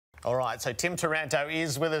All right, so Tim Taranto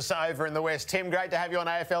is with us over in the West. Tim, great to have you on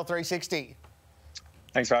AFL360.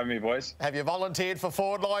 Thanks for having me, boys. Have you volunteered for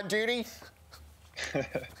forward line duty?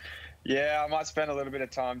 Yeah, I might spend a little bit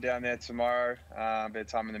of time down there tomorrow, a bit of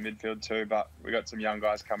time in the midfield too, but we've got some young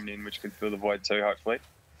guys coming in which can fill the void too, hopefully.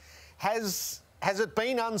 Has it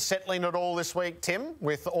been unsettling at all this week, Tim,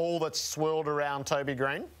 with all that's swirled around Toby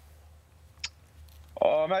Green?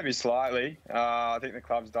 Oh, maybe slightly. I think the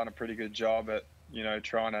club's done a pretty good job at,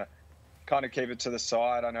 trying to kind of keep it to the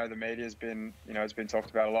side. I know the media's been, it's been talked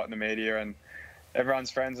about a lot in the media, and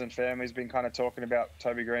everyone's friends and family's been kind of talking about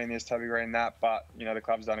Toby Green this, Toby Green that, but, the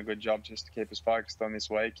club's done a good job just to keep us focused on this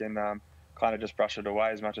week and kind of just brush it away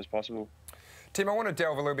as much as possible. Tim, I want to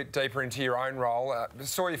delve a little bit deeper into your own role.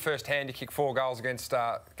 Saw you firsthand. You kicked 4 goals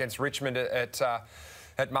against Richmond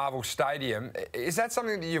at Marvel Stadium. Is that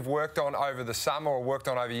something that you've worked on over the summer or worked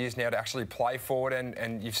on over years now to actually play forward?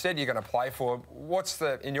 And you've said you're going to play forward.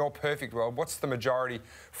 In your perfect world, what's the majority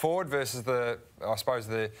forward versus the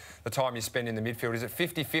time you spend in the midfield? Is it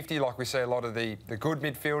 50-50 like we see a lot of the good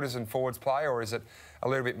midfielders and forwards play, or is it a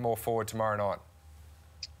little bit more forward tomorrow night?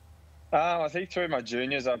 I think through my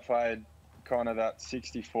juniors I played kind of that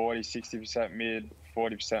 60-40, 60% mid,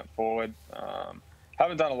 40% forward.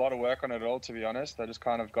 Haven't done a lot of work on it at all, to be honest. I just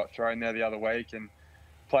kind of got thrown there the other week and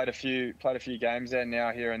played a few games there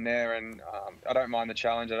now, here and there, and I don't mind the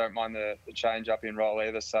challenge. I don't mind the change up in role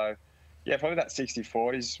either. So, yeah, probably that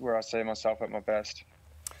 60-40 is where I see myself at my best.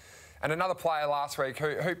 And another player last week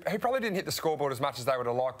who probably didn't hit the scoreboard as much as they would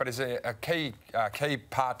have liked, but is a key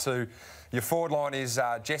part to your forward line is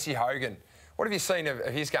Jesse Hogan. What have you seen of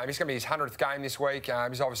his game? He's going to be his 100th game this week.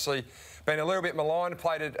 He's obviously been a little bit maligned,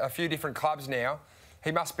 played at a few different clubs now.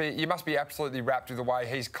 You must be absolutely wrapped with the way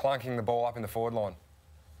he's clunking the ball up in the forward line.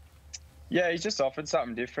 Yeah, he's just offered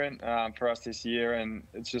something different for us this year, and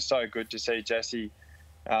it's just so good to see Jesse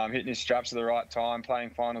hitting his straps at the right time,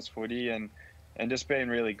 playing finals footy, and just being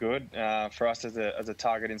really good for us as a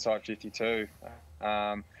target inside 52.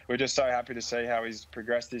 We're just so happy to see how he's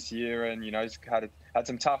progressed this year, and he's had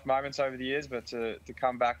some tough moments over the years, but to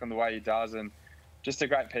come back on the way he does, and just a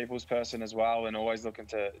great people's person as well, and always looking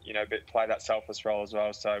to play that selfless role as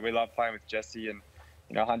well. So we love playing with Jesse, and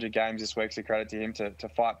 100 games this week's a credit to him to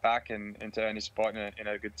fight back and to earn his spot in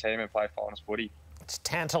a good team and play finals footy. It's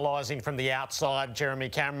tantalising from the outside, Jeremy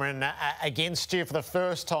Cameron, against you for the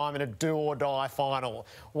first time in a do-or-die final.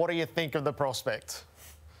 What do you think of the prospect?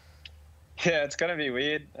 Yeah, it's going to be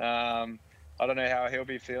weird. I don't know how he'll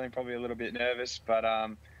be feeling, probably a little bit nervous, but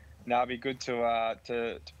no, it'd be good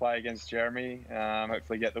to play against Jeremy,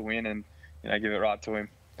 hopefully get the win and give it right to him.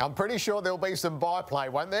 I'm pretty sure there'll be some byplay,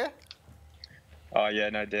 won't there? Oh, yeah,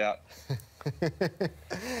 no doubt.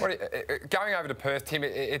 Going over to Perth, Tim,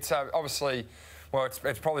 it's obviously, well,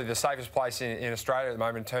 it's probably the safest place in Australia at the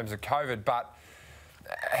moment in terms of COVID, but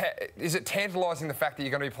is it tantalising the fact that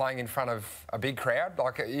you're going to be playing in front of a big crowd?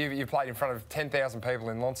 Like you played in front of 10,000 people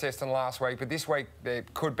in Launceston last week, but this week there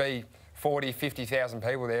could be 40, 50,000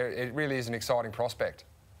 people there. It really is an exciting prospect.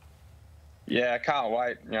 Yeah, I can't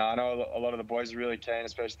wait. I know a lot of the boys are really keen,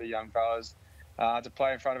 especially the young fellas, to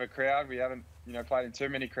play in front of a crowd. We haven't, played in too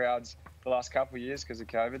many crowds the last couple of years because of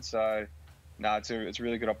COVID. So, no, it's a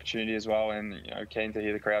really good opportunity as well, and keen to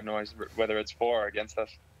hear the crowd noise, whether it's for or against us.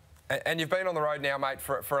 And you've been on the road now, mate,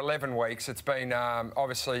 for 11 weeks. It's been,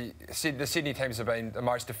 obviously, the Sydney teams have been the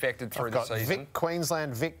most affected through the season. Vic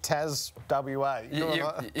Queensland, Vic Tas, WA.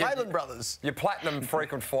 Leyland brothers. You're platinum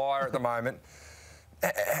frequent flyer at the moment.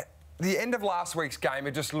 The end of last week's game,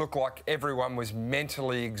 it just looked like everyone was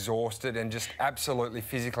mentally exhausted and just absolutely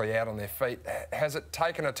physically out on their feet. Has it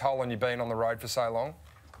taken a toll on you being on the road for so long?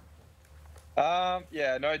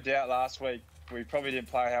 Yeah, no doubt last week we probably didn't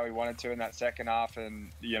play how we wanted to in that second half, and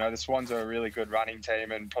the Swans are a really good running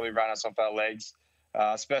team and probably ran us off our legs,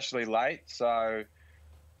 especially late. So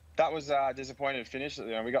that was disappointing to finish.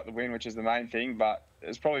 We got the win, which is the main thing, but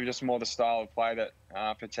it's probably just more the style of play that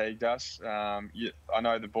fatigued us. I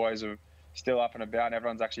know the boys are still up and about, and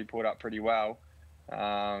everyone's actually pulled up pretty well.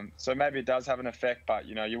 So maybe it does have an effect, but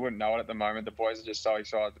you wouldn't know it at the moment. The boys are just so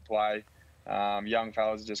excited to play. Young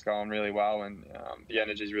fellas are just going really well, and the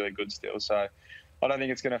energy is really good still. So I don't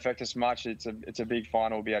think it's going to affect us much. It's a big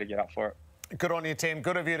final. We'll be able to get up for it. Good on you, Tim.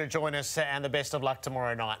 Good of you to join us, and the best of luck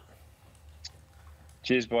tomorrow night.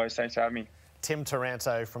 Cheers, boys. Thanks for having me. Tim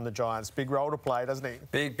Taranto from the Giants. Big role to play, doesn't he?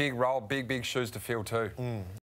 Big role, big shoes to fill too.